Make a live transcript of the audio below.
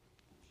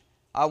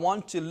I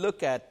want to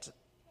look at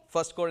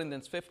 1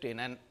 Corinthians 15,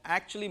 and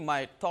actually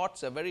my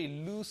thoughts are very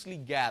loosely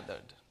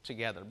gathered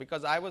together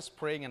because I was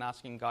praying and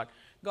asking God,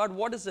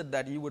 what is it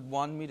that you would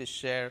want me to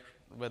share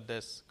with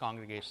this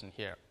congregation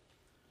here?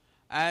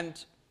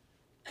 And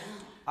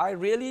I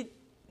really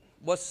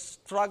was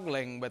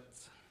struggling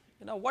with,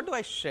 what do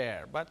I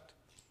share? But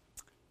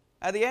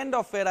at the end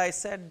of it, I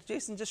said,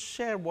 Jaison, just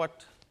share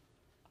what,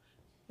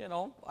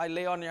 I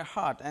lay on your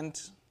heart. And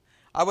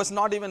I was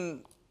not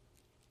even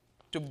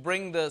to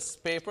bring these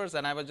papers,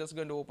 and I was just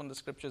going to open the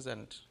scriptures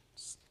and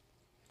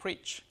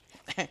preach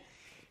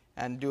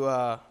and do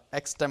a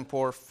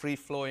extempore,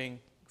 free-flowing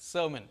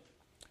sermon.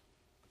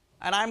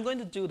 And I'm going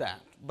to do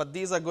that, but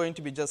these are going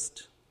to be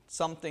just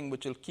something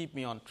which will keep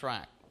me on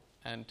track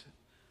and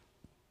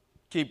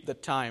keep the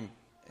time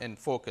in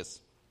focus.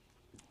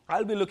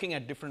 I'll be looking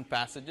at different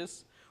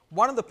passages.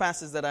 One of the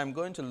passages that I'm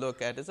going to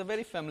look at is a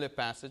very familiar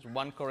passage,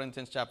 1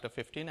 Corinthians chapter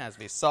 15, as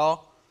we saw.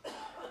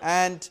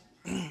 And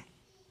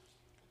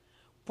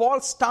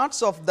Paul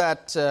starts off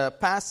that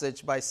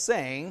passage by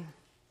saying,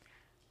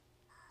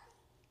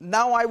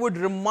 "Now I would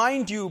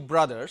remind you,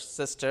 brothers,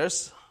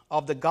 sisters,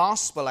 of the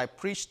gospel I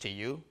preached to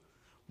you,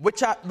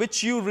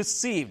 which you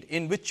received,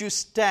 in which you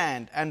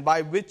stand, and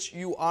by which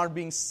you are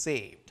being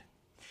saved,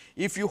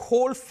 if you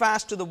hold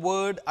fast to the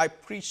word I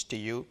preached to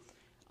you,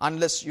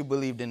 unless you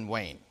believed in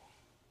vain."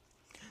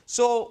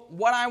 So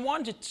what I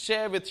want to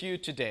share with you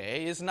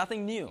today is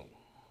nothing new.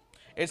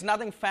 It's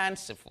nothing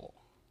fanciful.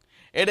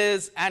 It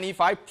is, and if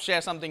I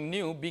share something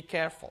new, be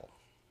careful.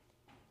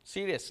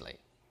 Seriously.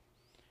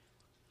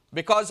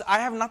 Because I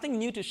have nothing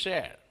new to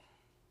share.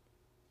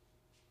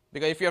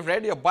 Because if you have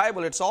read your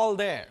Bible, it's all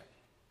there.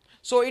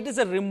 So it is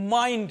a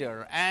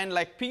reminder, and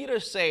like Peter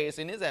says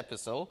in his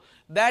epistle,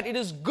 that it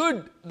is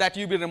good that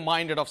you be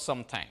reminded of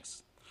some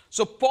things.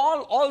 So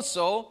Paul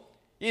also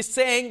is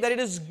saying that it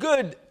is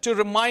good to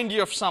remind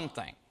you of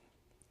something.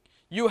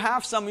 You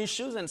have some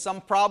issues and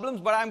some problems,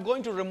 but I'm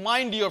going to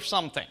remind you of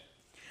something.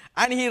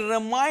 And he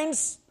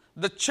reminds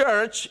the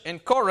church in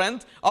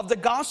Corinth of the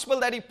gospel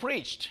that he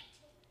preached,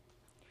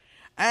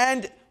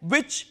 and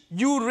which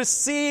you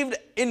received,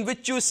 in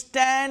which you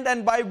stand,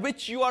 and by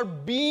which you are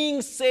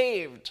being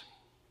saved.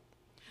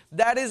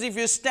 That is, if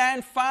you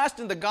stand fast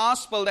in the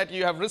gospel that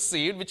you have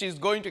received, which he's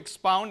going to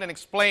expound and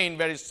explain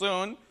very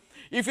soon,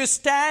 if you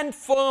stand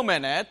firm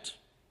in it,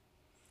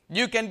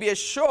 you can be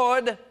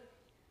assured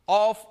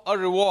of a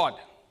reward,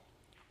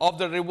 of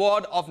the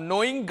reward of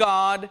knowing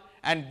God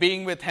and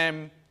being with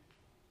him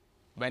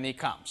when he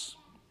comes.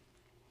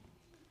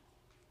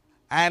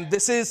 And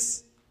this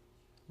is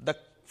the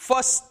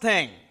first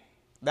thing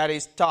that he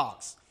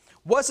talks.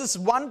 Verses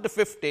 1 to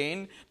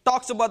 15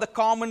 talks about the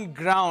common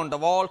ground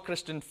of all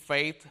Christian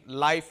faith,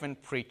 life,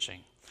 and preaching.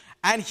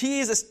 And he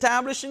is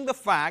establishing the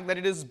fact that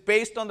it is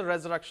based on the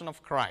resurrection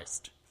of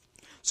Christ.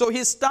 So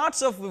he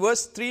starts off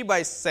verse 3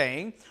 by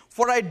saying,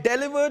 "For I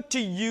delivered to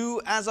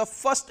you as of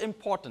first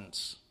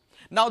importance."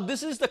 Now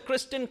this is the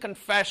Christian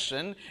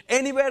confession.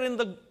 Anywhere in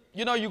the,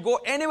 you go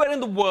anywhere in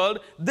the world,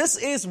 this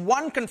is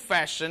one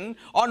confession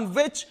on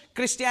which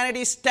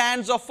Christianity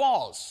stands or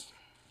falls.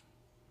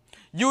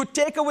 You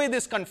take away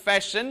this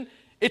confession,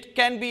 it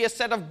can be a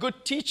set of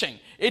good teaching.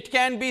 It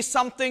can be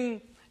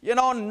something,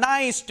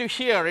 nice to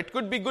hear. It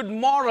could be good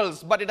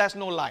morals, but it has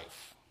no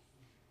life.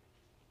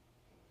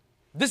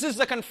 This is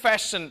the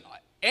confession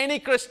any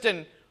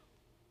Christian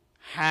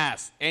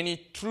has, any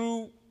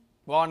true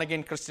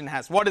born-again Christian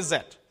has. What is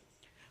it?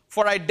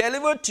 "For I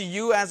delivered to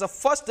you as of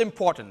first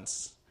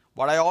importance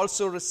what I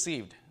also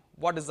received."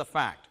 What is the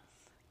fact?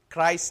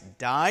 Christ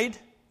died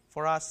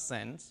for our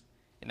sins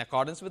in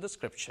accordance with the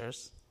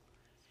scriptures.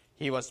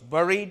 He was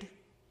buried.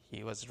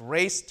 He was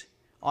raised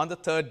on the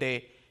third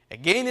day,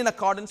 again in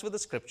accordance with the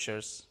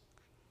scriptures.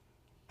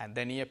 And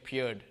then he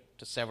appeared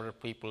to several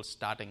people,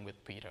 starting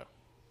with Peter.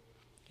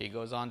 He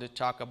goes on to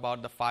talk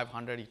about the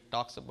 500. He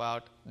talks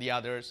about the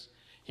others.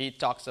 He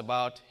talks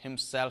about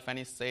himself, and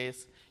he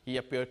says, "He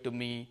appeared to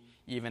me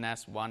even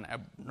as one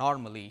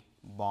abnormally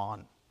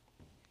born."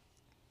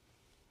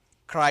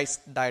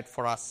 Christ died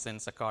for our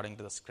sins according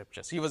to the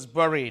scriptures. He was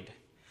buried,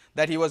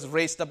 that he was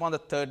raised up on the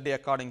third day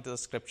according to the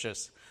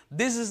scriptures.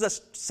 This is the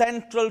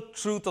central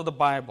truth of the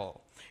Bible.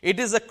 It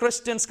is a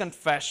Christian's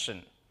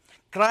confession.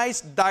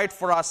 Christ died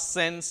for our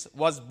sins,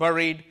 was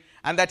buried,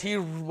 and that he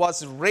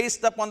was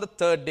raised up on the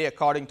third day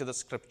according to the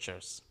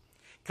scriptures.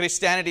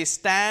 Christianity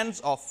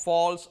stands or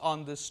falls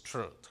on this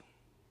truth.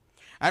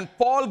 And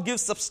Paul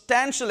gives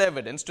substantial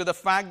evidence to the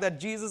fact that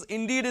Jesus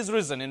indeed is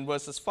risen in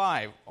verses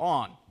 5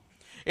 on.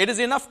 It is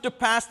enough to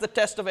pass the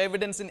test of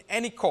evidence in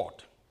any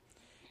court.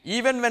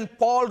 Even when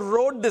Paul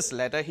wrote this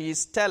letter, he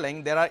is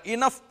telling there are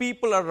enough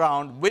people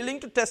around willing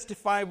to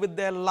testify with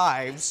their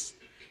lives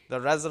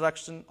the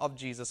resurrection of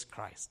Jesus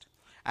Christ.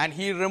 And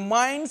he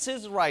reminds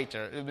his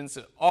writer, his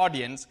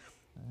audience,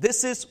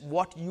 this is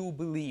what you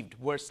believed.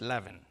 Verse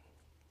 11.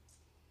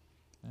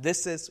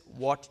 This is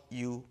what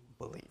you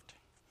believed.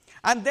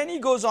 And then he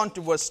goes on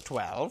to verse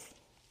 12.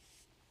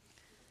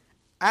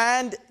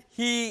 And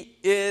he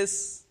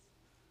is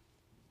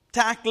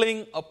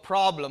tackling a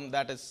problem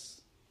that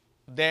is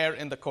there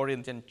in the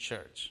Corinthian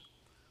church.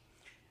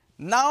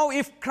 Now,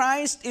 if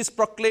Christ is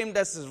proclaimed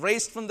as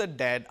raised from the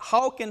dead,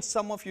 how can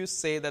some of you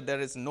say that there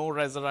is no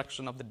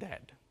resurrection of the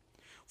dead?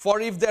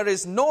 For if there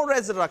is no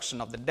resurrection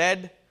of the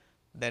dead,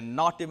 then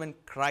not even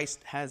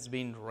Christ has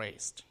been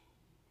raised.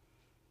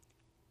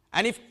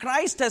 And if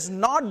Christ has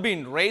not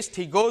been raised,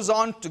 he goes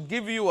on to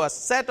give you a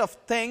set of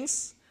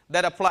things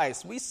that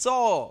applies. We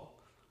saw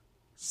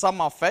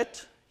some of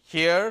it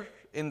here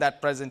in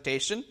that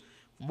presentation.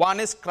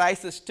 One is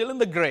Christ is still in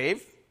the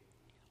grave.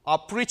 Our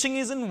preaching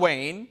is in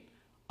vain.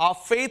 Our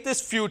faith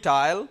is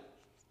futile.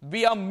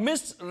 We are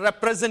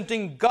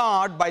misrepresenting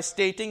God by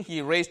stating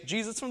he raised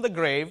Jesus from the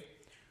grave.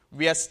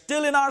 We are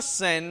still in our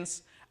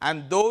sins,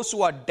 and those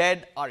who are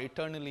dead are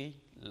eternally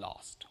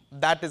lost.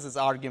 That is his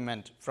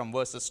argument from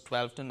verses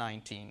 12 to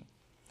 19.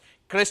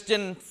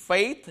 Christian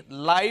faith,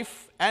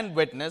 life, and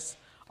witness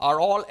are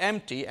all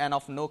empty and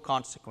of no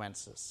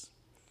consequences.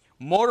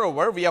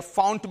 Moreover, we are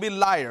found to be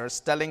liars,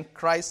 telling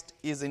Christ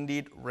is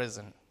indeed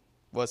risen.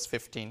 Verse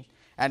 15.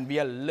 And we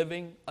are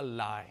living a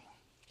lie.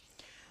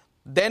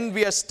 Then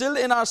we are still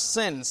in our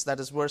sins, that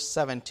is verse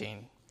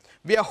 17.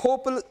 We are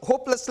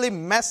hopelessly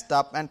messed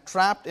up and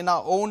trapped in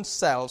our own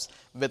selves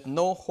with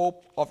no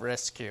hope of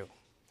rescue.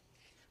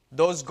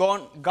 Those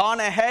gone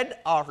ahead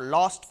are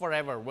lost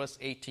forever, verse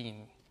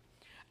 18.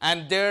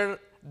 And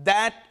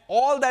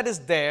all that is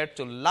there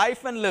to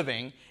life and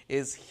living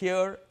is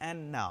here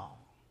and now.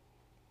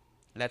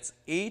 Let's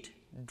eat,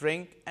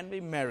 drink, and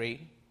be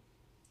merry,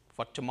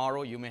 for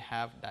tomorrow you may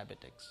have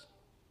diabetics.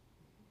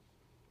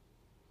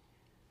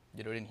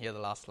 You didn't hear the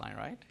last line,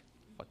 right?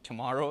 For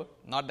tomorrow,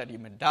 not that you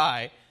may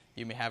die,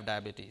 you may have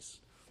diabetes.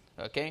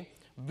 Okay?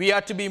 We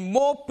are to be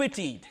more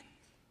pitied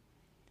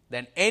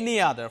than any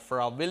other for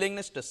our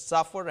willingness to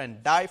suffer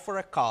and die for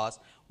a cause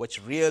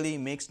which really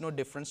makes no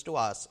difference to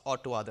us or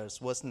to others.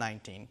 Verse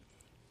 19.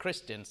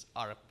 Christians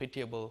are a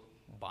pitiable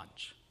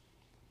bunch.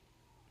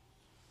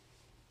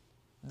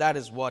 That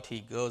is what he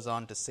goes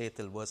on to say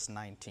till verse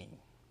 19.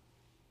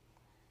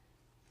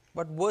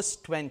 But verse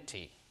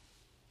 20,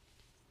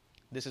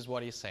 this is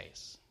what he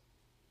says.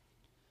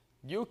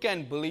 You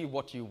can believe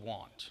what you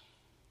want.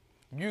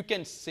 You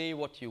can say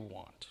what you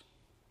want.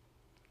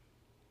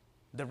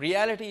 The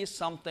reality is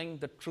something,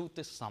 the truth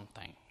is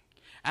something.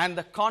 And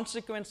the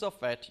consequence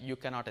of it, you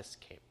cannot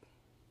escape.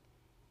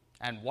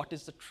 And what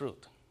is the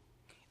truth?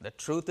 The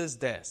truth is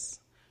this.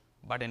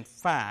 But in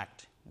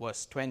fact,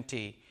 verse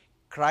 20,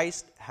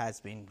 Christ has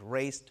been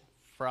raised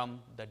from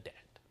the dead.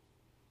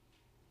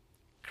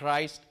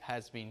 Christ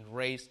has been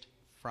raised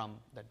from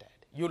the dead.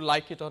 You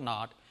like it or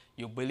not,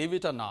 you believe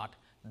it or not,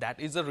 that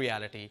is the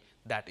reality,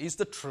 that is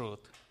the truth,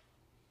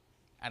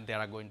 and there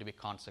are going to be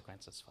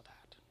consequences for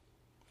that.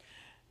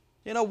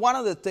 You know, one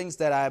of the things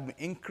that I'm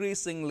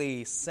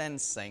increasingly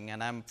sensing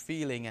and I'm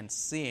feeling and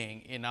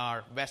seeing in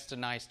our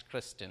westernized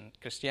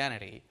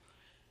Christianity,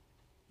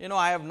 you know,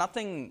 I have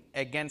nothing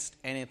against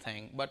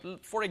anything,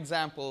 but for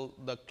example,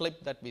 the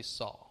clip that we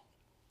saw,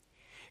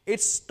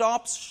 it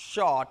stops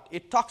short,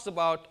 it talks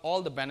about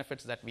all the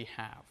benefits that we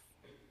have.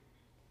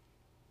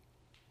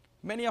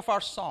 Many of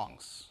our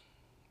songs,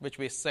 which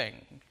we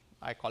sing,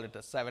 I call it the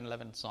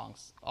 7-Eleven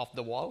songs off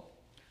the wall,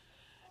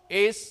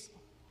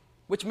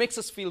 which makes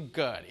us feel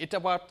good. It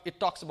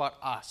talks about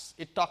us.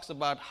 It talks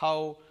about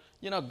how,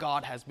 you know,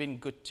 God has been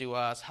good to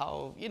us,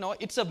 how, you know,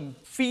 it's a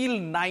feel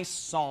nice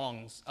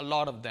songs, a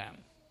lot of them.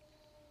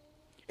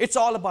 It's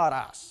all about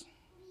us.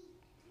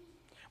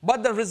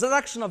 But the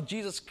resurrection of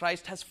Jesus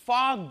Christ has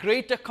far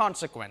greater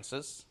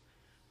consequences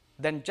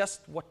than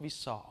just what we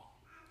saw.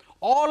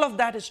 All of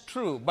that is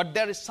true, but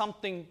there is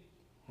something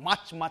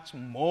much, much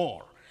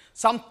more.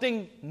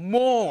 Something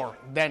more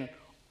than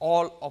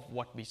all of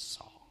what we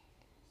saw.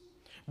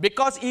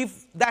 Because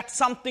if that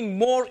something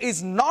more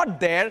is not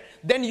there,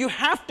 then you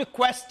have to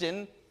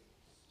question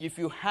if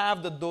you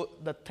have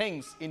the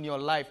things in your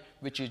life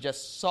which you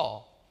just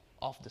saw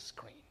off the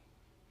screen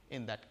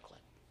in that clip.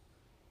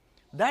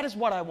 That is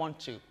what I want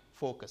to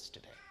focus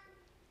today.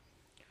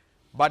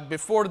 But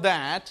before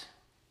that,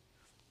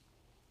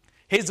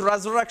 his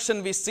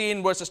resurrection we see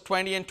in verses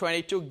 20 and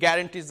 22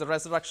 guarantees the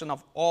resurrection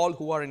of all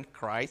who are in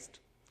Christ.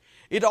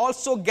 It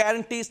also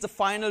guarantees the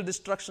final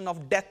destruction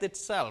of death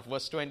itself.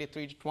 Verse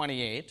 23 to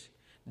 28.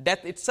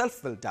 Death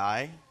itself will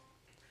die.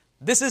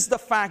 This is the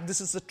fact,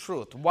 this is the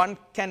truth. One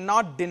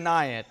cannot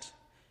deny it,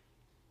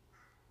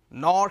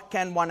 nor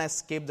can one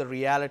escape the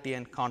reality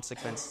and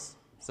consequences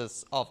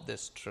of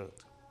this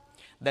truth.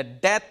 The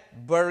death,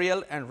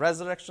 burial, and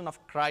resurrection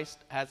of Christ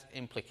has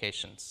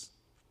implications.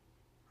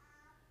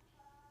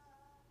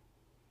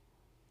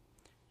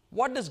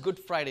 What does Good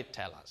Friday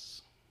tell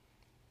us?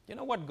 You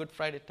know what Good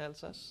Friday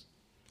tells us?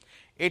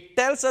 It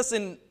tells us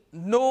in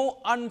no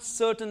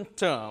uncertain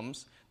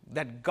terms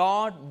that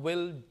God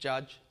will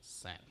judge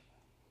sin.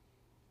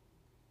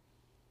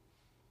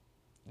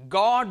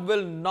 God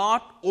will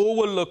not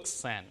overlook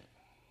sin.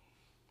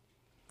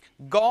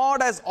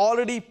 God has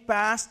already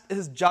passed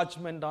his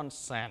judgment on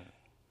sin.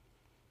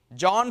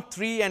 John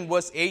 3 and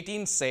verse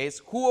 18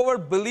 says, whoever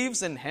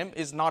believes in him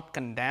is not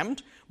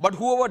condemned, But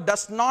whoever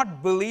does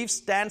not believe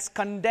stands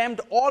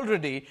condemned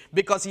already,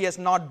 because he has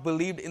not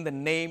believed in the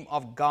name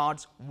of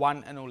God's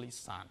one and only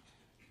Son.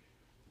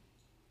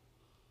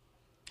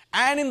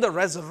 And in the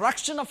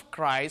resurrection of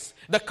Christ,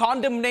 the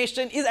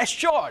condemnation is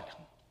assured.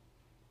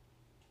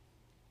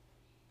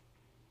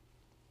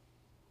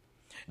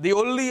 The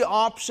only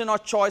option or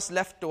choice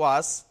left to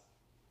us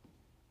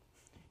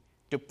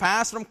to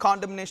pass from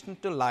condemnation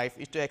to life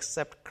is to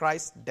accept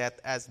Christ's death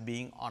as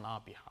being on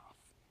our behalf.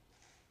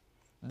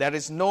 There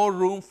is no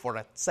room for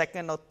a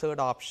second or third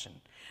option.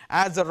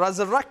 As the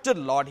resurrected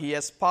Lord, he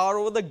has power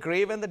over the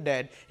grave and the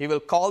dead. He will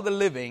call the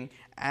living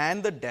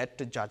and the dead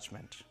to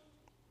judgment.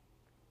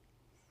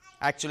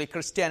 Actually,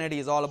 Christianity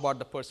is all about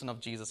the person of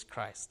Jesus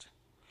Christ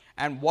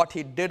and what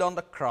he did on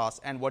the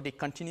cross and what he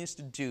continues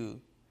to do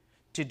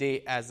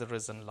today as the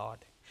risen Lord.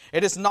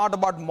 It is not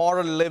about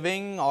moral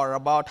living or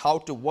about how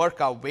to work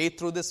our way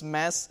through this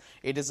mess.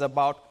 It is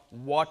about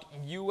what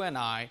you and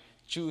I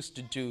choose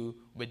to do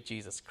with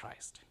Jesus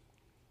Christ.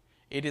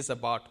 It is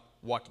about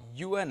what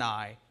you and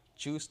I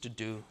choose to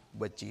do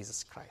with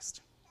Jesus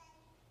Christ.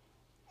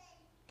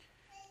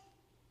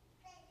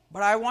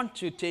 But I want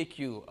to take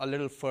you a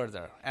little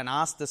further and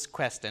ask this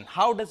question: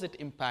 how does it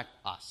impact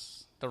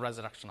us, the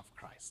resurrection of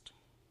Christ?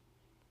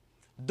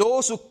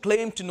 Those who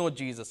claim to know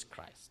Jesus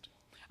Christ.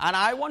 And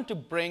I want to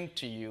bring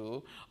to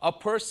you a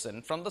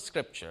person from the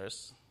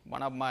scriptures,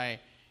 one of my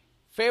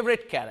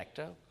favorite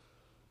characters,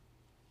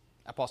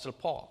 Apostle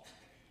Paul.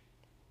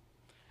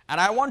 And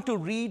I want to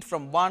read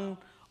from one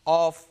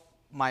of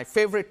my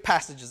favorite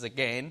passages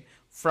again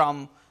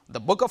from the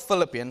book of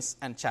Philippians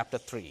and chapter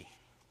 3.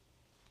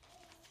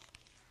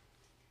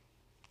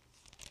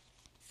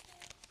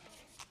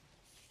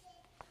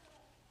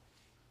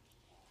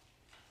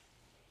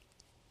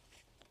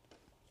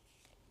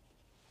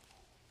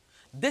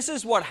 This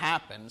is what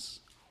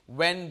happens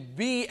when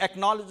we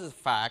acknowledge the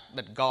fact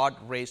that God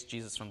raised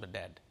Jesus from the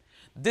dead.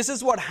 This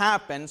is what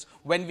happens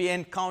when we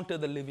encounter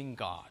the living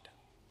God.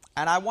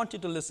 And I want you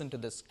to listen to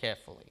this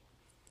carefully.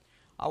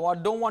 I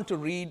don't want to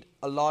read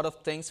a lot of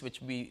things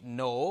which we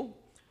know.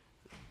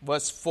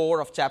 Verse 4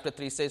 of chapter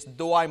 3 says,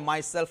 "Though I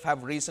myself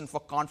have reason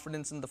for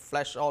confidence in the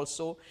flesh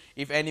also,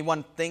 if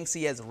anyone thinks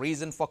he has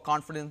reason for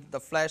confidence in the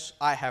flesh,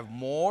 I have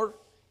more."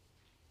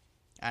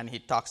 And he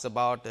talks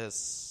about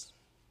his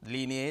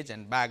lineage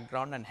and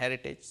background and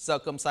heritage,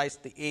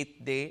 circumcised the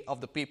 8th day of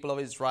the people of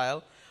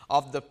Israel,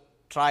 of the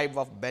tribe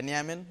of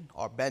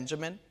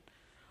Benjamin,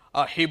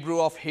 a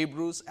Hebrew of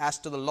Hebrews, as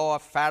to the law, a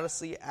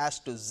Pharisee, as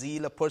to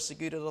zeal, a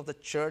persecutor of the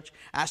church,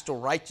 as to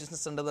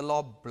righteousness under the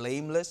law,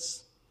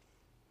 blameless.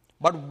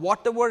 But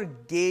whatever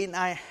gain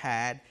I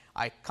had,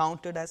 I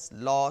counted as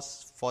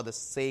loss for the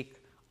sake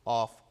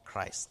of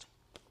Christ.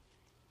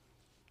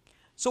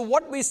 So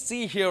what we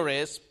see here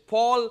is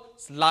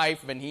Paul's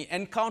life when he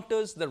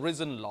encounters the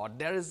risen Lord.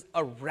 There is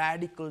a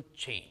radical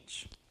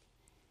change.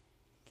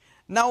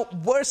 Now,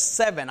 verse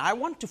 7, I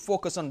want to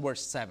focus on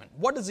verse 7.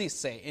 What does he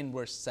say in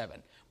verse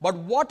 7? "But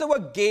whatever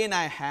gain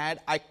I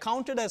had, I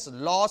counted as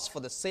loss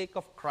for the sake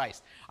of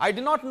Christ." I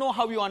do not know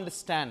how you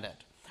understand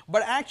it.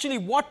 But actually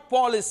what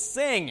Paul is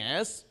saying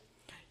is,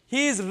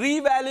 he is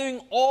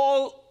revaluing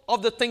all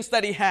of the things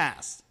that he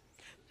has.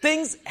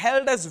 Things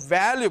held as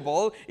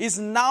valuable is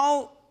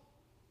now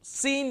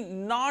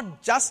seen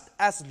not just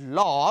as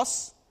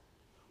loss,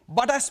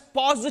 but as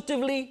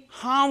positively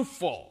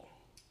harmful.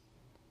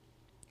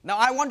 Now,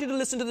 I want you to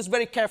listen to this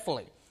very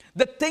carefully.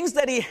 The things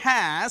that he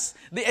has,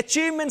 the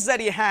achievements that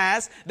he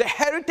has, the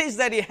heritage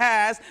that he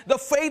has, the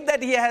faith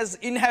that he has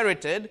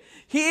inherited,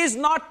 he is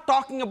not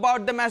talking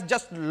about them as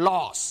just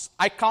loss.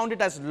 I count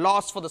it as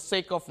loss for the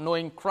sake of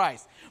knowing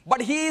Christ.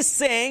 But he is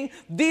saying,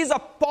 these are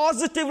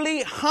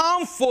positively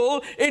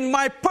harmful in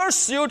my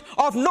pursuit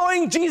of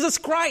knowing Jesus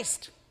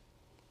Christ.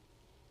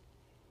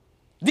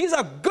 These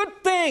are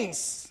good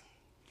things.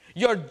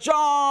 Your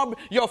job,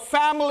 your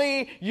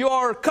family,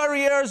 your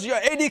careers, your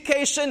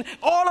education,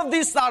 all of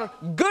these are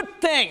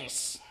good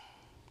things.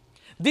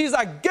 These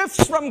are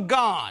gifts from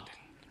God.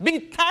 Be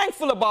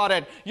thankful about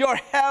it. Your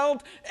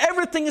health,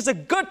 everything is a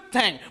good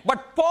thing.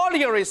 But Paul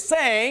here is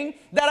saying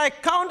that I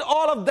count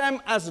all of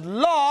them as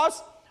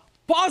loss,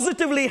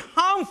 positively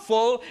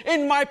harmful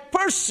in my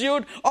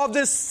pursuit of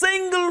this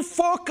single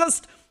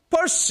focused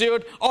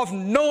pursuit of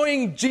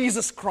knowing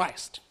Jesus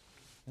Christ.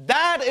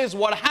 That is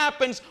what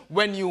happens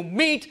when you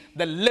meet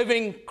the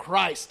living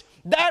Christ.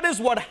 That is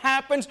what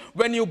happens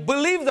when you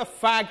believe the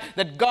fact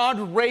that God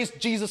raised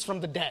Jesus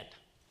from the dead.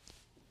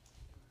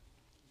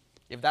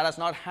 If that has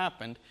not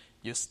happened,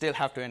 you still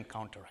have to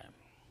encounter him.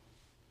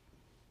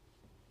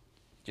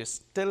 You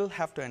still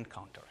have to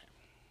encounter him.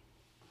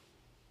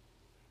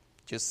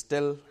 You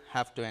still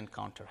have to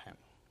encounter him.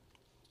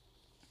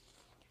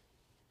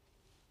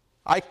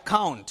 I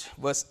count,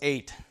 verse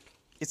 8.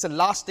 It's a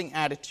lasting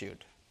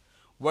attitude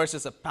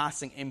versus a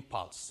passing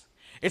impulse.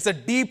 It's a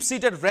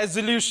deep-seated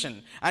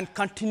resolution and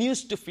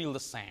continues to feel the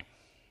same.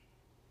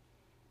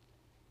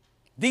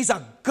 These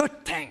are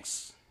good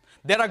things.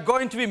 There are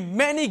going to be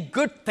many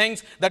good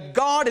things that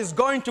God is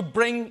going to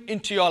bring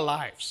into your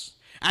lives.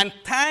 and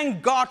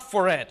thank God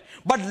for it.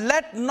 But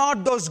let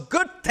not those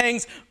good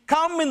things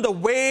come in the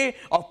way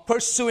of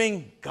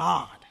pursuing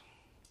God.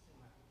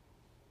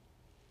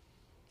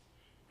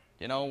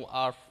 You know,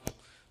 our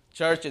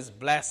church is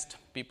blessed.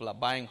 People are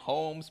buying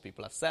homes.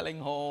 People are selling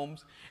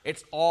homes.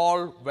 It's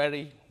all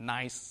very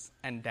nice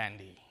and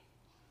dandy.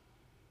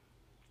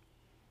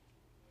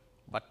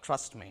 But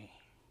trust me,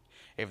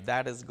 if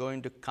that is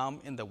going to come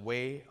in the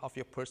way of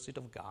your pursuit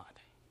of God,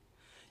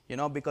 you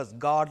know, because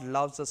God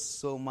loves us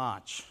so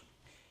much,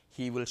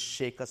 He will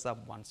shake us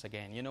up once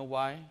again. You know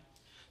why?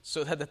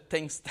 So that the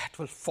things that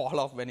will fall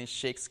off when He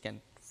shakes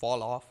can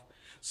fall off,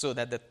 so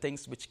that the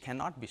things which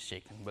cannot be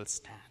shaken will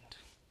stand.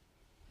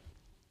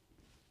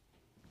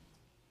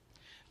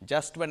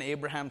 Just when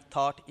Abraham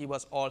thought he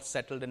was all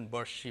settled in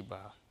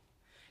Beersheba,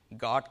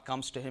 God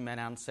comes to him and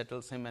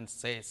unsettles him and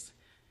says,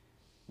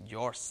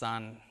 your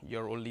son,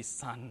 your only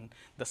son,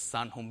 the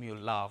son whom you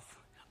love,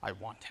 I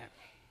want him.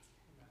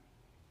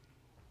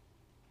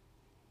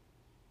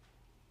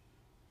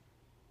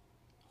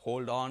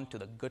 Hold on to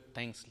the good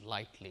things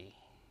lightly.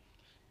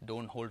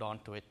 Don't hold on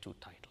to it too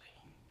tightly.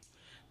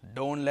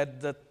 Don't let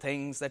the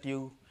things that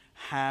you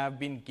have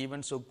been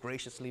given so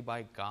graciously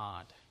by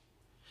God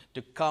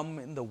to come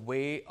in the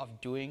way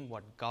of doing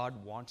what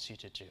God wants you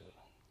to do.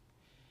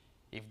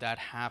 If that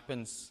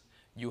happens,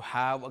 you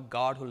have a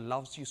God who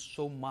loves you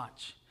so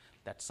much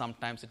that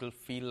sometimes it will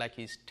feel like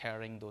He's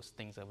tearing those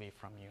things away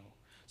from you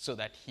so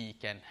that He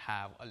can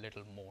have a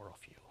little more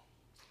of you.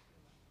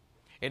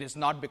 It is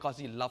not because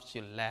He loves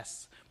you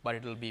less, but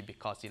it will be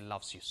because He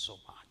loves you so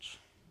much.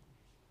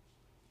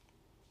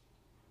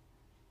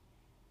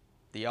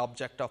 The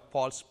object of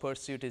Paul's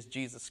pursuit is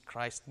Jesus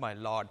Christ, my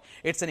Lord.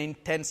 It's an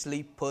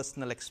intensely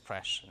personal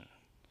expression.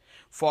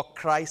 For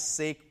Christ's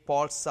sake,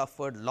 Paul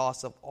suffered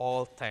loss of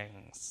all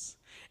things: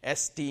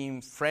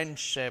 esteem,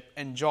 friendship,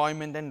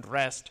 enjoyment and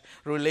rest,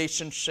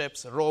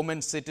 relationships,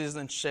 Roman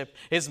citizenship,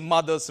 his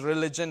mother's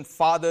religion,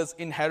 father's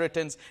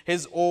inheritance,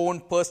 his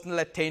own personal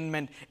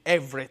attainment,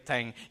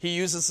 everything. He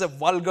uses a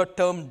vulgar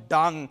term,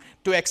 dung,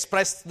 to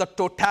express the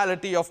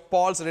totality of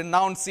Paul's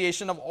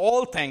renunciation of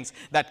all things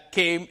that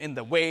came in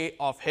the way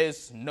of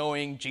his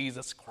knowing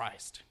Jesus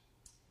Christ.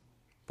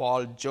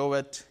 Paul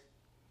Jowett,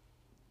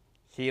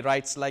 he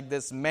writes like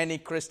this: many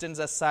Christians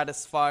are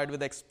satisfied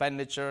with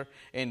expenditure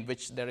in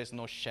which there is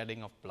no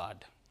shedding of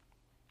blood.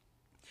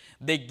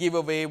 They give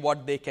away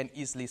what they can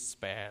easily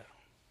spare.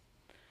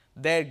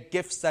 Their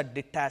gifts are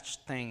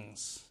detached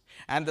things,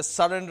 and the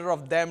surrender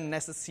of them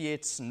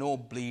necessitates no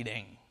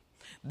bleeding.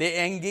 They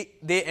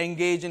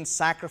engage in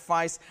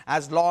sacrifice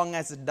as long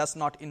as it does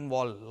not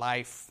involve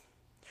life.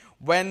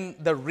 When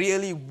the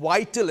really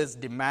vital is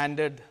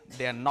demanded,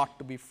 they are not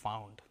to be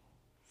found.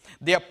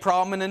 They are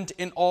prominent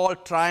in all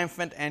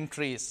triumphant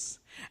entries,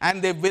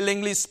 and they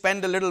willingly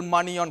spend a little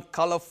money on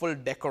colorful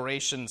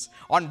decorations,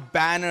 on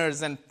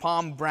banners and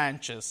palm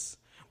branches.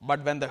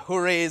 But when the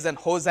hurrays and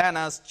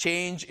hosannas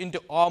change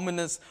into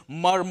ominous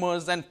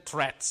murmurs and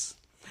threats,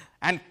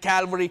 and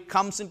Calvary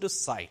comes into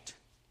sight,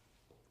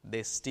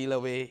 they steal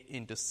away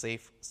into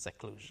safe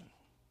seclusion.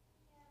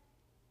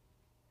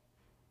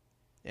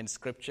 In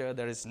Scripture,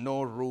 there is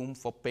no room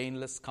for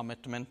painless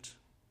commitment,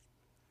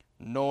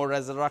 no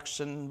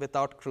resurrection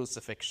without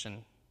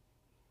crucifixion,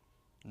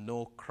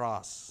 no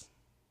cross.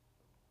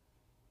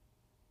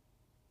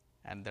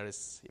 And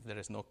if there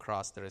is no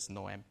cross, there is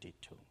no empty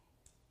tomb.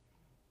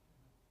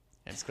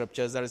 In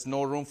Scriptures, there is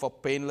no room for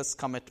painless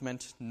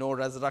commitment, no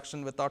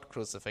resurrection without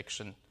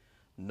crucifixion,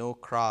 no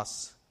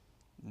cross,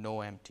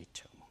 no empty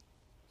tomb.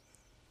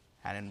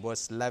 And in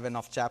verse 11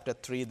 of chapter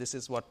 3, this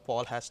is what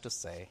Paul has to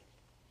say.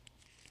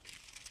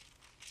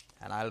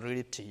 And I'll read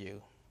it to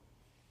you.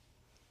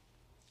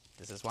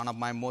 This is one of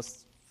my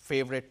most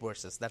favorite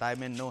verses, that I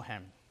may know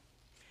Him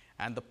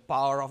and the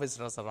power of His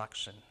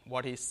resurrection.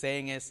 What he's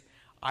saying is,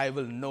 I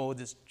will know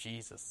this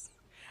Jesus,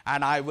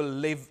 and I will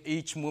live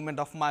each moment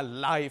of my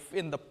life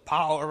in the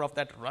power of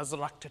that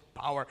resurrected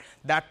power,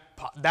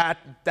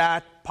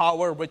 that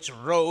power which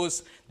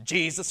rose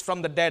Jesus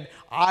from the dead.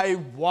 I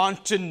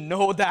want to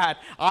know that.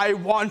 I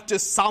want to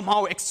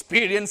somehow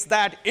experience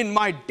that in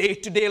my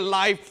day-to-day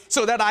life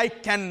so that I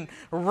can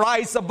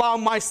rise above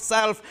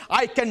myself.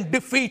 I can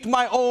defeat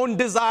my own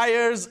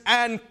desires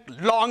and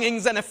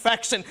longings and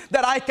affection.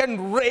 That I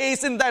can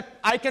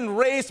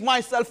raise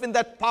myself in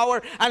that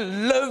power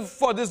and live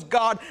for this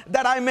God.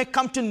 That I may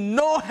come to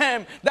know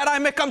Him. That I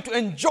may come to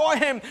enjoy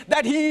Him.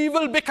 That He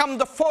will become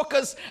the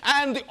focus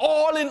and the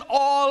all in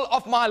all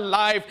of my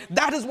life.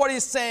 That is what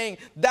He's saying.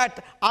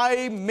 That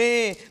I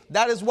may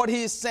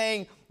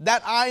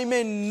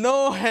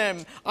know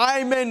Him.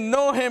 I may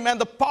know Him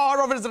and the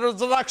power of His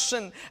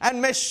resurrection,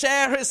 and may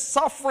share His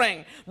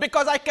suffering.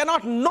 Because I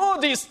cannot know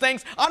these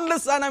things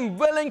unless I'm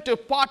willing to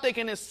partake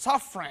in His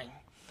suffering.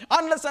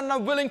 Unless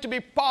I'm willing to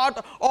be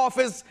part of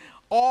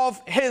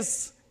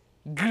His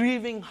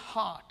grieving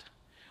heart.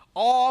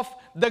 Of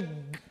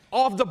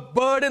the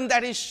burden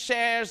that He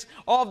shares,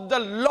 of the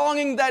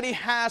longing that He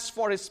has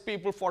for His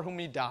people for whom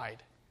He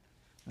died.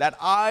 that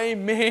I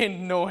may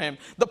know him,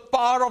 the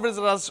power of his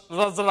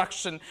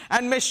resurrection,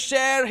 and may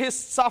share his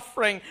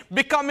suffering,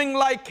 becoming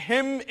like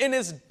him in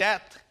his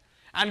death.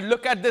 And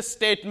look at this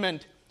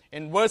statement.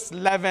 In verse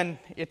 11,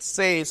 it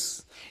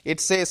says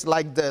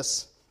like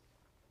this,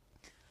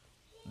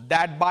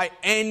 that by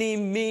any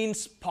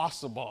means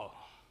possible,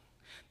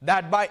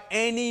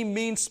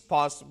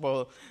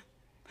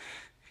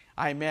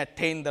 I may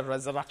attain the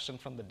resurrection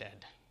from the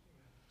dead.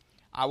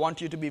 I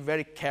want you to be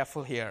very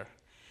careful here.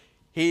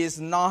 He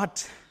is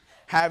not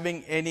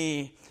having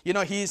any,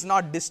 he is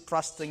not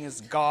distrusting his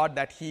God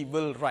that he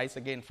will rise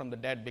again from the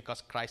dead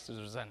because Christ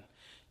is risen.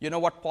 You know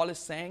what Paul is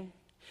saying?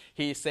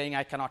 He is saying,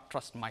 I cannot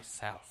trust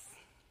myself.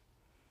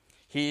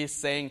 He is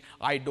saying,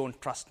 I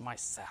don't trust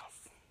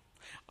myself.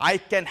 I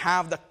can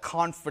have the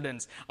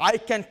confidence, I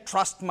can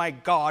trust my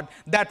God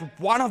that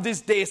one of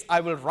these days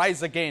I will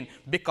rise again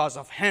because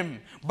of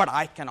him, but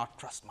I cannot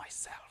trust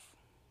myself.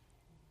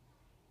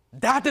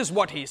 That is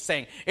what he is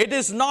saying. It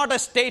is not a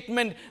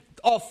statement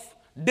of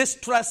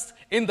distrust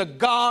in the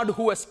God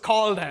who has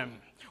called him,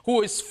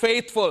 who is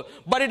faithful,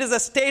 but it is a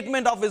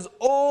statement of his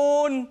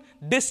own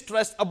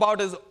distrust about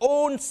his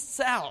own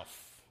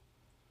self.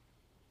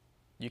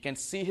 You can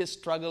see his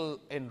struggle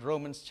in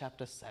Romans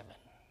chapter 7.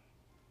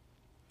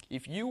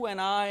 If you and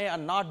I are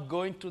not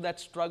going through that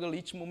struggle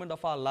each moment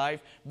of our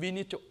life, we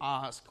need to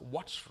ask,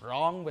 what's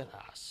wrong with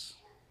us?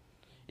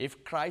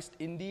 If Christ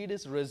indeed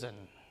is risen,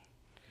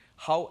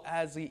 how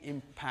has he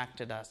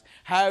impacted us?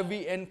 Have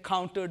we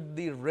encountered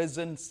the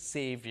risen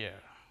Savior?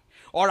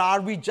 Or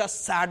are we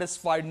just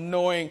satisfied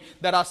knowing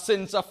that our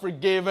sins are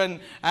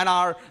forgiven and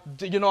our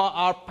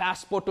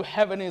passport to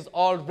heaven is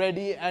all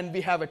ready and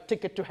we have a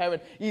ticket to heaven?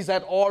 Is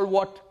that all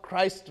what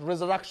Christ's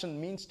resurrection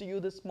means to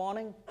you this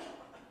morning?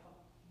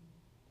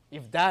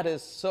 If that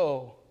is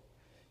so,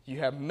 you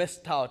have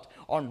missed out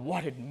on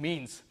what it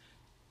means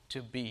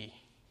to be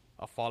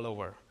a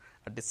follower,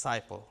 a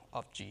disciple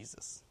of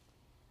Jesus.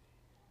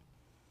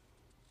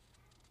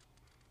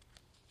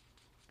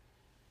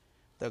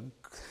 But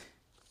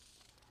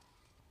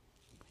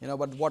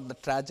what the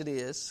tragedy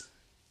is,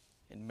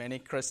 in many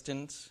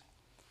Christians,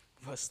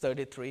 verse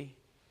 33,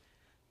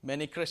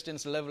 many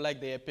Christians live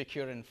like the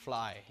Epicurean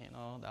fly.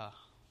 The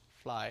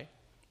fly,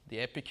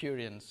 the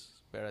Epicureans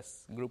were a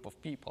group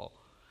of people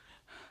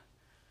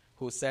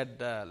who said,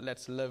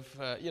 let's live,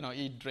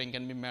 eat, drink,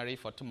 and be merry,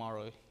 for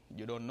tomorrow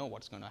you don't know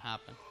what's going to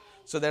happen.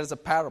 So there's a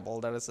parable,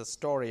 there is a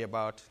story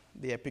about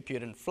the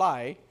Epicurean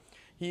fly.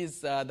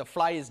 The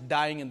fly is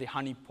dying in the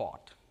honey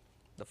pot.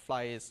 The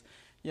fly is,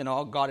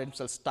 God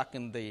himself stuck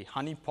in the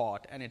honey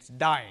pot and it's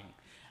dying.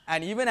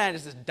 And even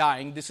as it's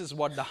dying, this is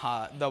what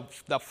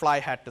the fly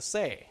had to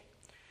say.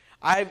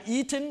 I've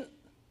eaten,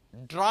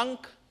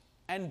 drunk,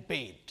 and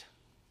bathed.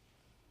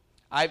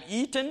 I've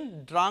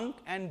eaten, drunk,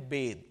 and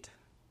bathed.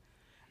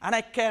 And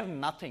I care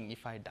nothing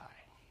if I die.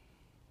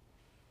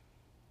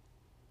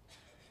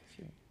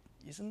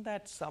 Isn't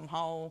that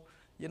somehow,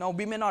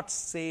 we may not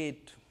say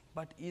it,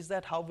 but is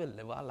that how we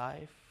live our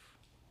life?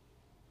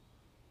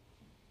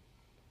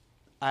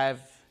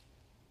 I've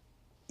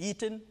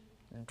eaten,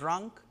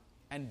 drunk,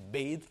 and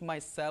bathed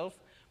myself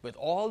with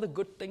all the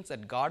good things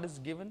that God has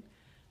given.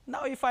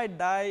 Now if I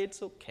die,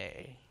 it's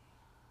okay.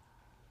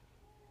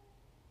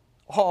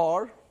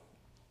 Or,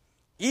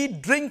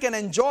 eat, drink, and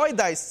enjoy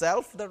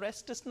thyself, the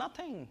rest is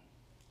nothing.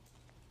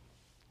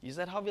 Is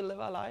that how we live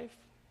our life?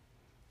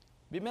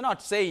 We may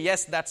not say,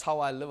 yes, that's how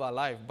I live our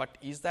life, but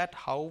is that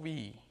how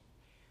we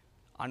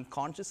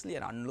unconsciously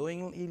and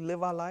unknowingly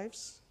live our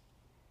lives?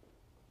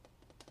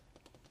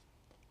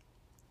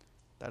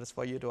 That is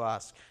for you to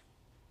ask.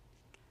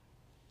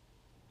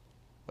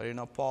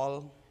 But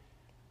Paul,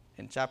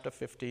 in chapter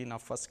 15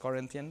 of 1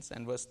 Corinthians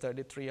and verse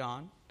 33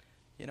 on,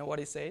 you know what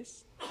he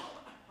says?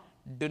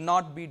 Do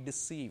not be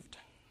deceived.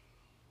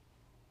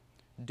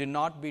 Do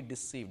not be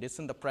deceived. It's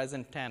in the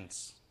present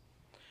tense,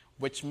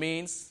 which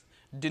means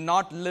do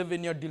not live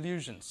in your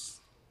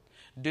delusions.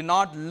 Do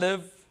not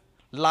live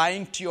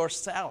lying to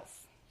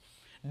yourself.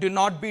 Do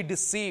not be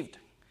deceived.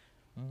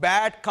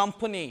 Bad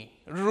company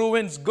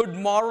ruins good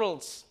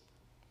morals.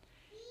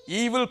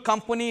 Evil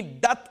company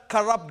doth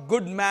corrupt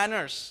good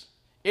manners.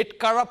 It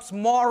corrupts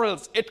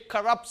morals. It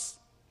corrupts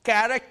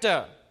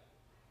character.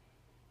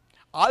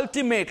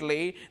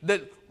 Ultimately,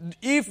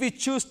 if we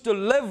choose to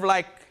live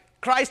like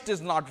Christ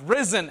is not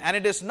risen and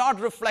it is not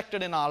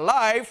reflected in our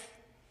life,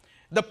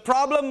 the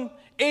problem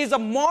is a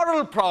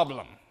moral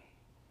problem.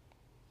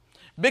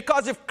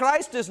 Because if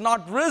Christ is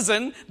not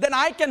risen, then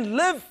I can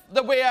live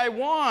the way I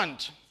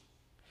want.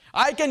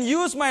 I can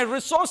use my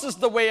resources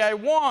the way I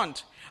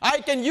want. I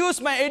can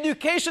use my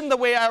education the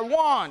way I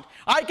want.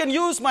 I can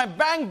use my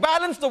bank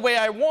balance the way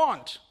I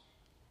want.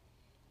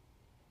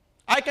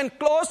 I can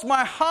close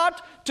my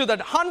heart to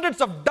the hundreds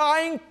of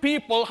dying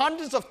people,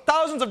 hundreds of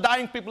thousands of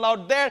dying people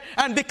out there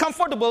and be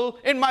comfortable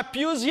in my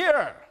pews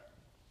here.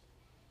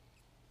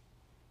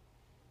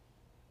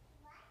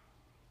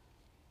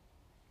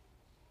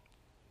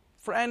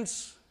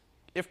 Friends,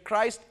 if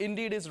Christ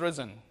indeed is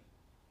risen,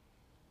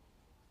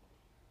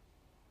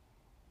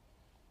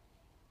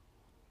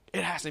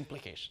 it has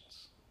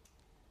implications.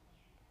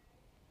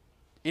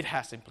 it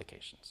has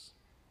implications.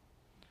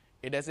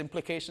 It has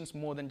implications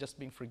more than just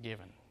being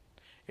forgiven.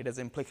 It has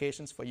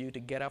implications for you to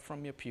get up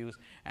from your pews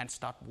and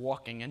start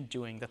walking and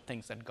doing the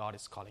things that God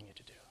is calling you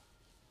to do.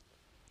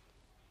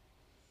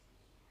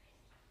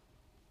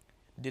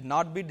 Did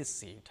not be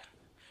deceived.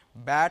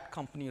 Bad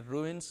company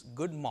ruins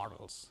good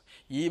morals.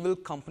 Evil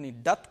company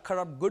doth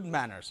corrupt good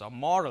manners or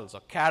morals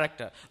or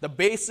character. The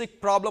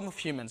basic problem of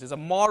humans is a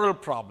moral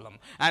problem.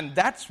 And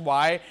that's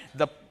why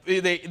the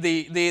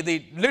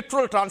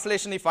literal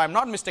translation, if I'm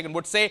not mistaken,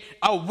 would say,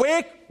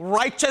 awake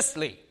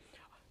righteously.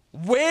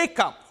 Wake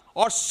up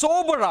or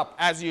sober up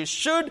as you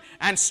should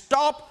and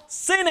stop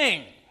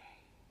sinning.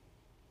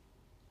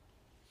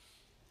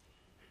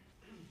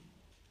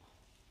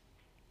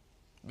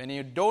 When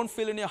you don't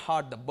feel in your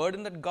heart the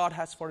burden that God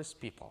has for His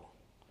people,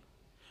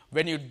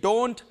 when you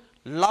don't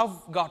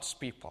love God's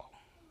people,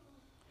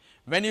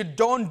 when you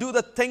don't do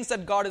the things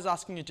that God is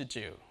asking you to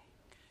do,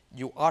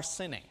 you are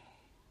sinning.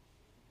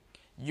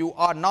 You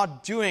are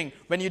not doing,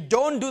 when you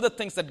don't do the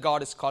things that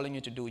God is calling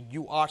you to do,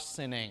 you are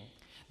sinning.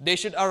 They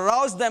should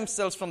arouse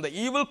themselves from the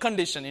evil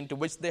condition into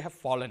which they have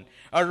fallen.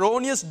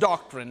 Erroneous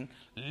doctrine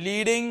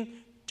leading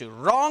to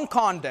wrong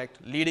conduct,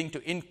 leading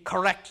to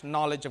incorrect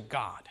knowledge of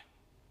God.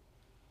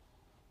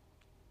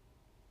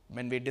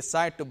 When we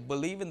decide to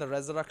believe in the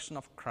resurrection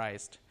of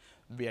Christ,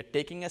 we are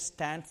taking a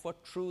stand for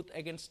truth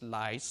against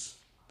lies,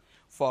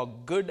 for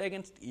good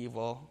against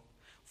evil,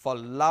 for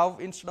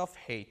love instead of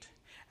hate,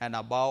 and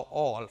above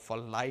all, for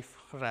life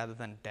rather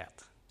than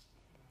death.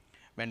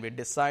 When we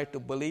decide to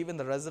believe in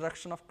the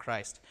resurrection of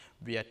Christ,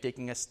 we are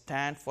taking a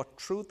stand for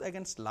truth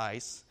against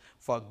lies,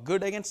 for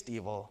good against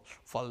evil,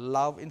 for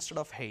love instead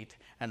of hate,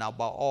 and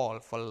above all,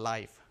 for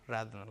life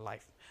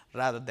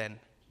rather than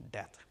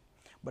death.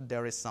 But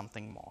there is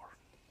something more.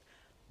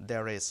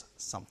 There is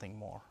something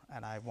more.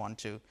 And I want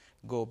to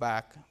go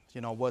back,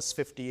 verse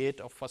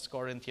 58 of 1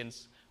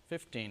 Corinthians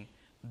 15.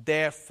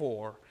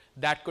 Therefore,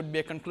 that could be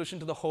a conclusion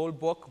to the whole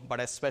book, but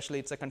especially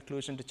it's a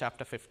conclusion to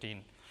chapter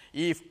 15.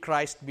 If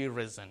Christ be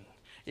risen,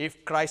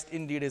 if Christ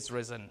indeed is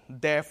risen,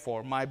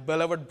 therefore, my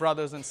beloved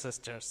brothers and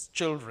sisters,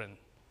 children,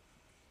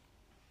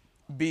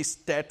 be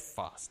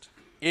steadfast,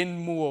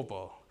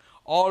 immovable,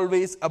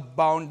 always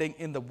abounding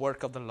in the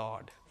work of the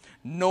Lord,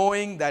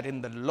 knowing that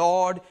in the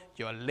Lord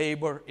your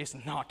labor is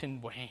not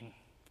in vain.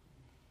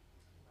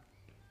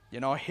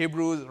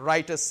 Hebrew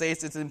writer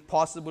says it's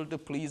impossible to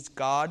please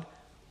God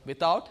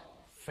without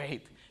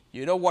faith.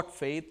 You know what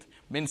faith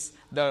means?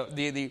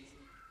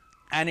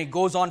 And it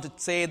goes on to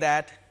say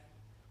that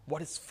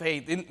what is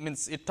faith?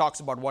 It talks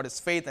about what is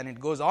faith, and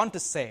it goes on to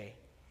say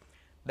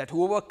that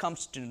whoever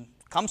comes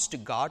to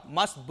God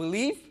must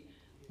believe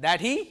that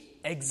He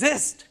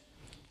exists.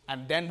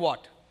 And then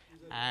what?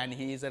 And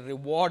He is a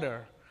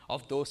rewarder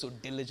of those who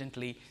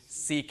diligently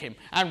seek Him.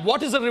 And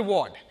what is the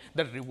reward?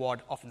 The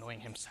reward of knowing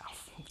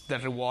Himself. The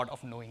reward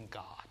of knowing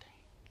God.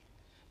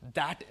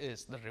 That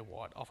is the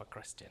reward of a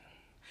Christian.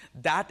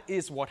 That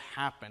is what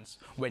happens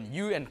when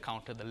you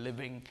encounter the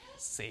living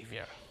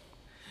Savior.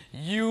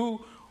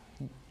 You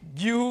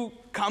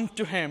come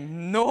to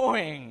Him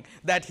knowing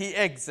that He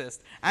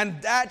exists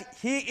and that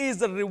He is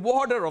the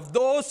rewarder of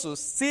those who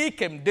seek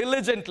Him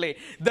diligently.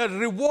 The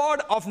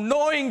reward of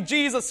knowing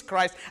Jesus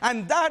Christ.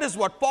 And that is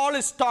what Paul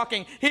is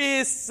talking. He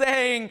is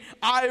saying,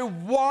 I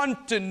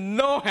want to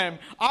know Him.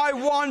 I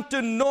want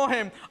to know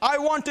Him. I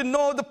want to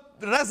know the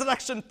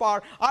resurrection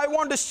power. I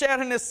want to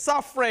share in His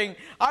suffering.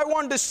 I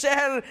want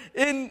to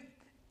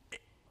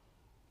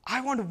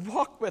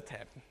walk with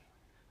Him.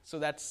 So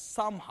that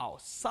somehow,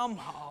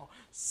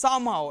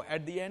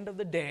 at the end of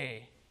the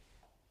day,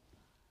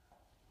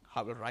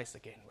 I will rise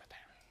again with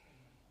Him.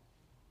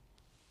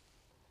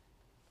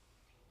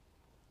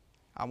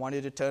 I want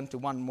you to turn to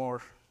one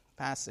more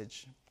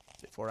passage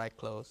before I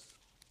close.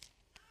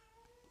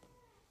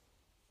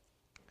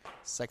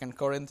 2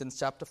 Corinthians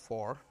chapter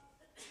 4.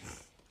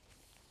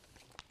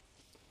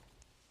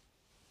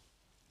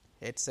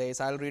 It says,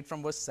 I'll read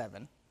from verse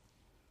 7.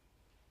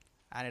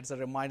 And it's a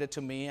reminder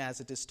to me as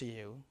it is to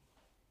you,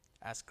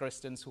 as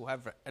Christians who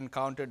have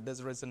encountered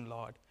this risen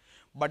Lord.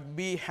 But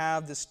we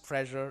have this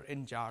treasure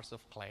in jars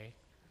of clay.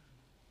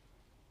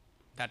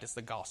 That is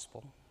the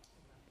gospel,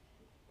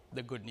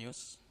 the good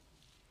news.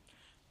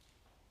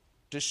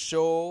 To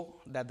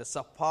show that the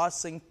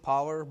surpassing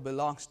power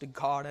belongs to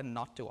God and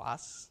not to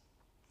us.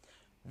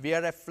 We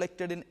are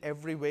afflicted in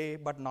every way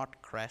but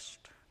not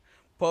crushed,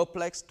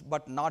 perplexed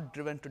but not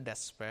driven to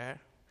despair,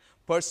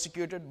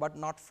 persecuted but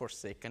not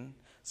forsaken,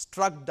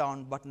 struck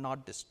down but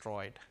not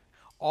destroyed,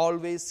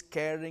 always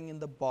carrying in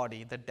the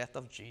body the death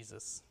of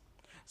Jesus,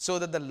 so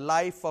that the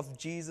life of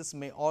Jesus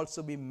may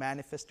also be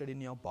manifested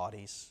in your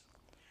bodies.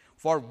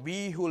 For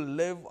we who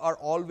live are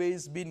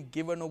always being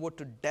given over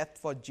to death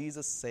for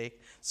Jesus'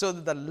 sake, so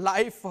that the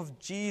life of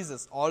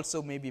Jesus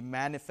also may be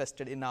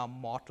manifested in our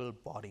mortal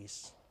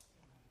bodies.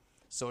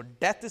 So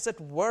death is at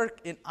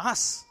work in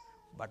us,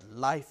 but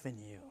life in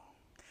you.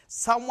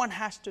 Someone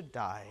has to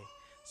die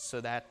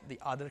so that the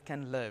other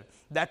can live.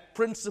 That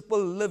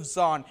principle lives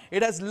on.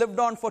 It has lived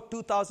on for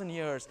 2,000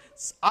 years.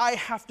 I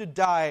have to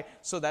die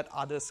so that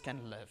others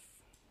can live.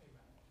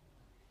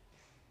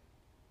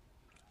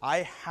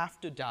 I have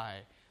to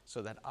die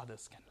so that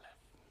others can live.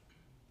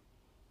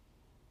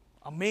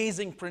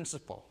 Amazing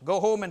principle. Go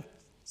home and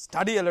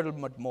study a little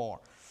bit more.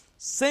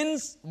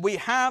 Since we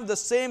have the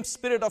same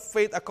spirit of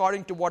faith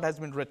according to what has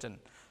been written,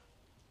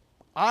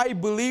 I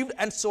believed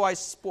and so I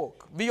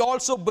spoke. We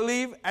also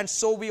believe and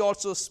so we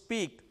also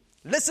speak.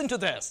 Listen to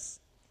this.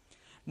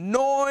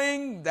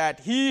 Knowing that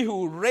he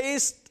who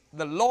raised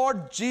the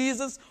Lord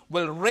Jesus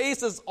will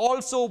raise us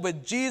also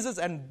with Jesus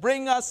and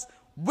bring us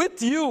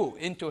with you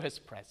into his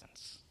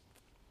presence.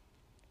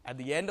 At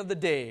the end of the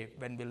day,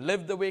 when we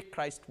live the way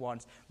Christ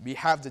wants, we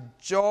have the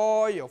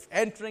joy of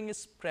entering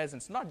his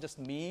presence. Not just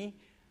me,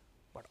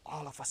 but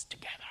all of us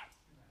together.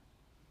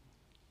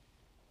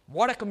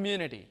 What a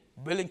community,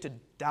 willing to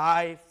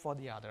die for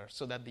the other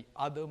so that the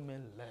other may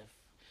live.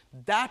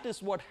 That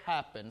is what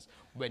happens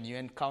when you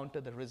encounter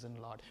the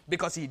risen Lord.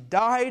 Because he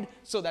died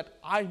so that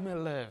I may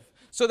live.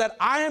 So that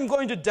I am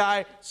going to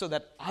die so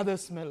that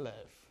others may live.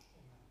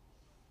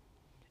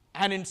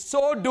 And in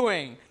so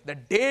doing, the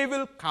day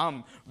will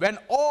come when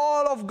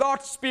all of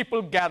God's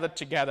people gather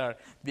together.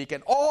 We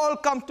can all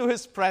come to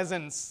his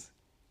presence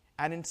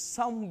and in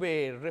some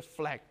way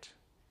reflect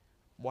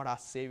what our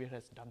Savior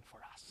has done for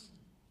us.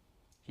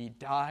 He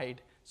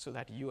died so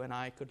that you and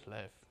I could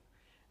live.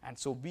 And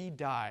so we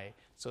die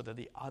so that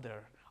the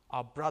other,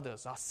 our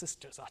brothers, our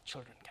sisters, our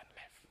children can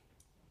live.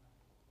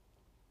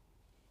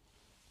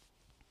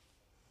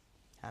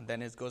 And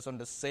then it goes on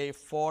to say,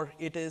 for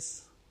it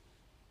is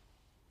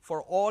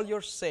for all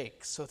your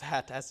sake, so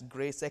that as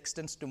grace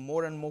extends to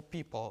more and more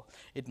people,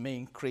 it may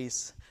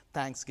increase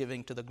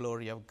thanksgiving to the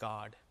glory of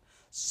God.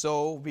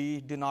 So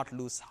we do not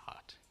lose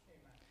heart.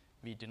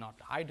 I do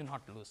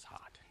not lose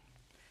heart.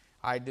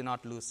 I do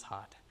not lose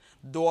heart.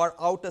 Though our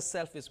outer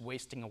self is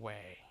wasting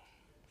away.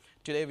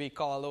 Today we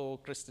call,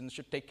 Christians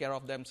should take care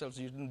of themselves.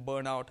 You didn't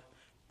burn out.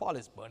 Paul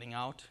is burning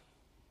out.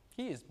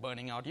 He is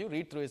burning out. You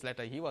read through his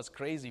letter. He was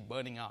crazy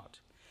burning out.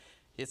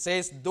 It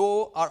says,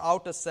 though our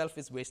outer self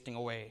is wasting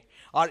away,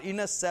 our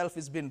inner self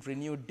is being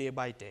renewed day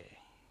by day.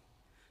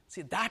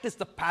 See, that is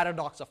the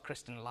paradox of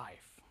Christian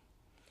life.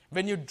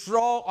 When you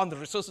draw on the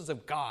resources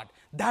of God,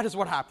 that is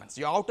what happens.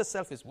 Your outer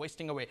self is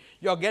wasting away.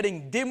 You're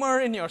getting dimmer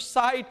in your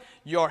sight.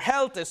 Your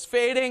health is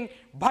fading.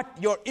 But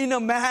your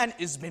inner man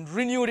is being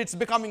renewed. It's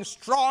becoming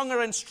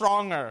stronger and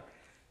stronger.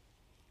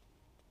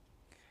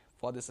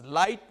 For this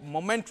light,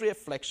 momentary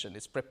affliction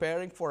is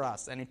preparing for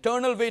us an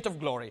eternal weight of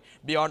glory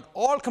beyond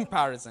all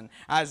comparison,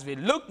 as we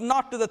look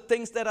not to the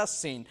things that are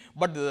seen,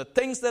 but to the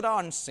things that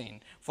are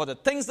unseen. For the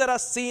things that are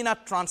seen are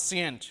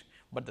transient,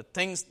 but the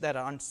things that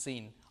are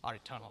unseen are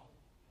eternal.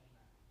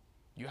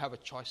 You have a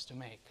choice to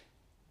make.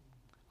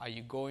 Are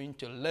you going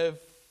to live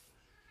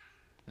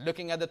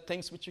looking at the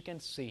things which you can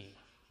see,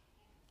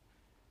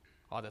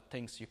 or the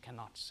things you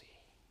cannot see?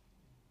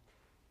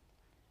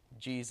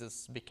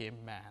 Jesus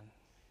became man.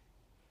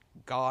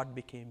 God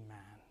became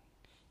man.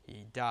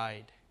 He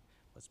died,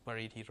 was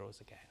buried, he rose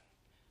again.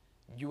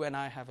 You and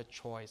I have a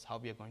choice how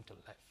we are going to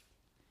live.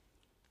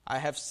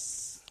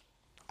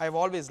 I've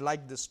always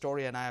liked this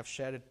story and I have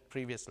shared it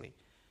previously.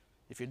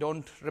 If you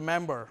don't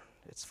remember,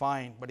 it's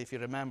fine, but if you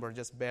remember,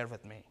 just bear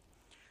with me.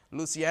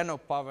 Luciano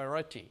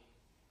Pavarotti,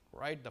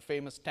 right, the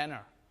famous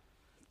tenor.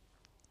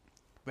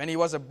 When he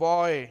was a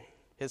boy,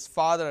 his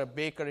father, a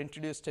baker,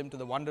 introduced him to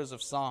the wonders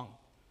of song.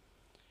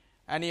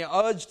 And he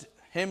urged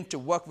him to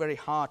work very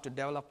hard to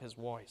develop his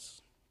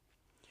voice.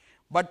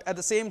 But at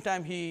the same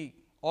time, he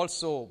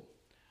also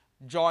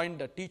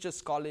joined a teacher's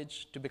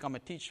college to become a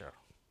teacher.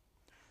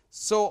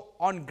 So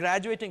on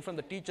graduating from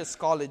the teacher's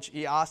college,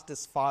 he asked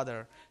his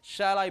father,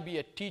 shall I be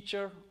a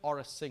teacher or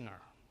a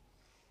singer?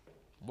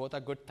 Both are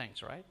good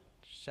things, right?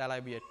 Shall I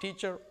be a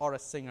teacher or a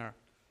singer?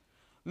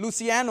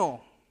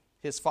 Luciano,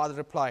 his father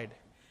replied,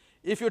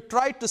 if you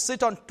try to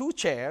sit on two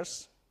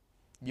chairs,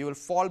 you will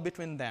fall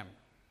between them.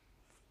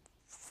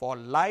 For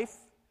life,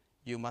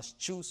 you must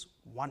choose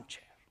one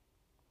chair.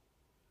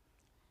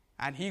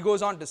 And he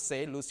goes on to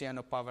say,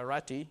 Luciano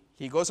Pavarotti,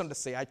 he goes on to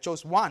say, I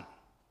chose one.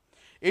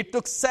 It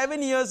took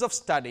 7 years of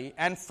study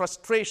and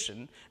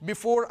frustration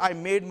before I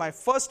made my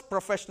first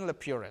professional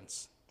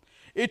appearance.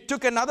 It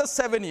took another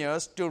 7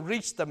 years to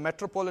reach the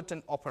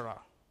Metropolitan Opera.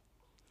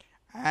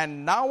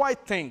 And now I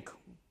think,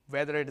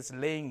 whether it is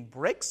laying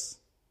bricks,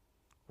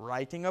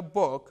 writing a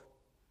book,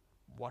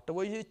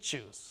 whatever you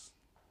choose,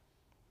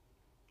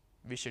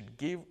 we should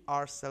give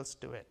ourselves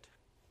to it.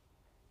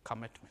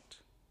 Commitment.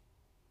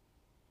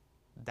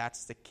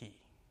 That's the key.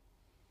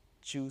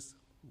 Choose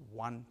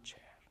one chair.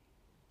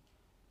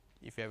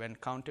 If you have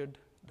encountered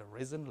the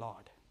risen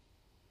Lord,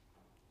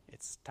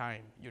 it's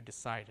time you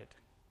decided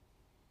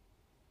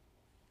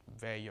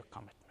where your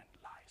commitment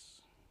lies.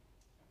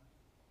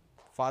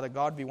 Father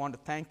God, we want to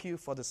thank you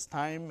for this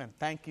time and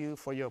thank you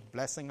for your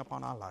blessing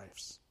upon our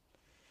lives.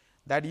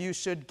 That you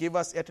should give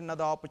us yet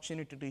another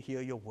opportunity to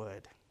hear your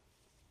word.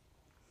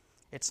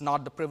 It's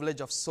not the privilege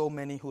of so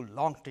many who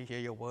long to hear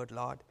your word,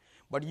 Lord,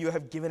 but you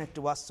have given it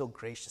to us so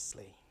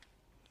graciously.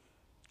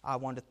 I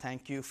want to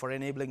thank you for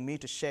enabling me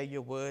to share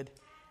your word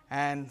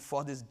and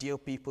for these dear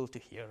people to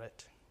hear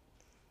it.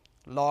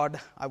 Lord,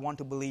 I want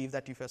to believe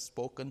that you have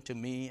spoken to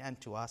me and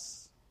to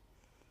us.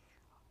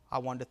 I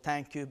want to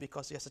thank you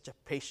because you're such a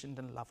patient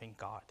and loving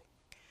God,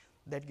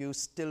 that you're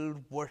still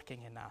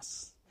working in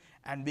us.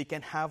 And we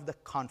can have the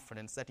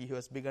confidence that he who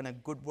has begun a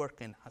good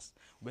work in us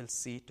will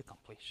see it to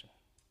completion.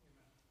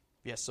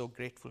 We are so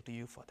grateful to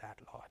you for that,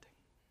 Lord.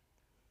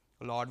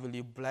 Lord, will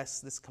you bless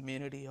this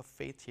community of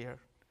faith here?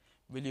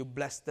 Will you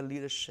bless the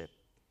leadership,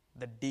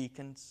 the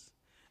deacons,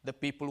 the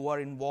people who are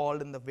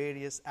involved in the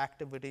various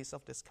activities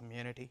of this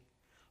community?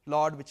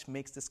 Lord, which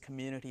makes this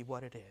community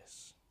what it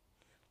is.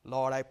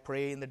 Lord, I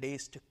pray in the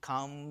days to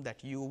come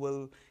that you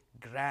will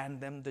grant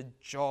them the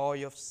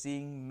joy of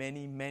seeing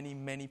many, many,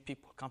 many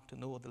people come to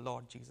know the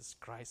Lord Jesus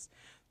Christ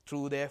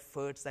through the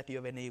efforts that you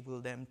have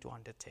enabled them to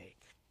undertake.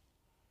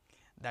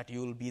 That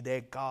you will be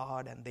their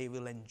God and they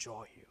will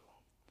enjoy you.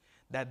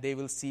 That they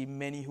will see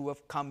many who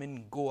have come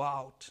and go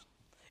out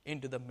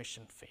into the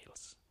mission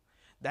fields.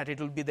 That it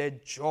will be their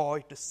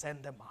joy to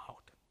send them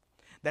out.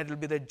 That it will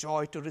be their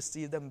joy to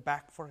receive them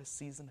back for a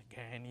season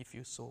again, if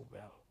you so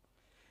will.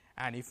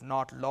 And if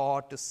not,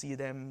 Lord, to see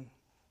them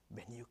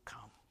when you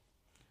come.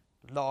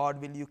 Lord,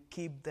 will you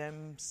keep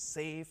them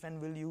safe and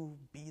will you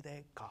be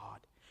their God?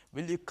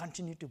 Will you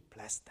continue to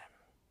bless them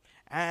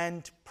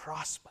and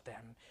prosper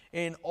them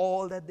in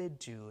all that they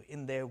do,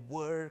 in their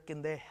work,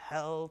 in their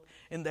health,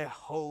 in their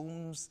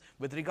homes,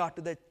 with regard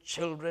to their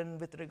children,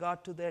 with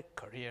regard to their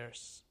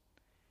careers?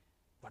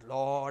 But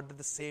Lord, at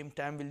the same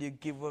time, will you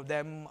give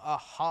them a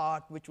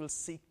heart which will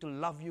seek to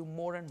love you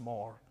more and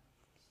more?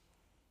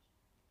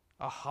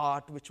 A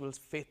heart which will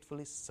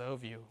faithfully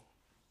serve you,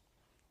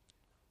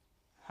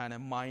 and a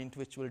mind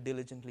which will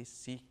diligently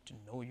seek to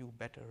know you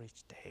better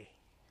each day.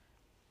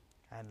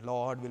 And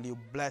Lord, will you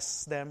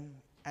bless them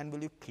and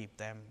will you keep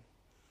them?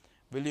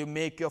 Will you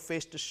make your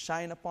face to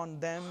shine upon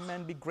them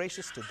and be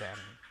gracious to them?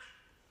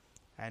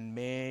 And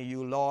may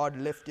you, Lord,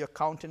 lift your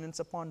countenance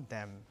upon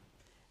them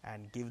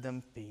and give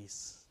them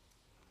peace.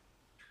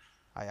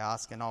 I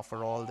ask and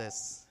offer all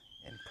this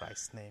in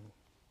Christ's name.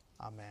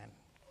 Amen.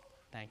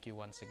 Thank you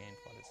once again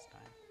for this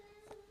time.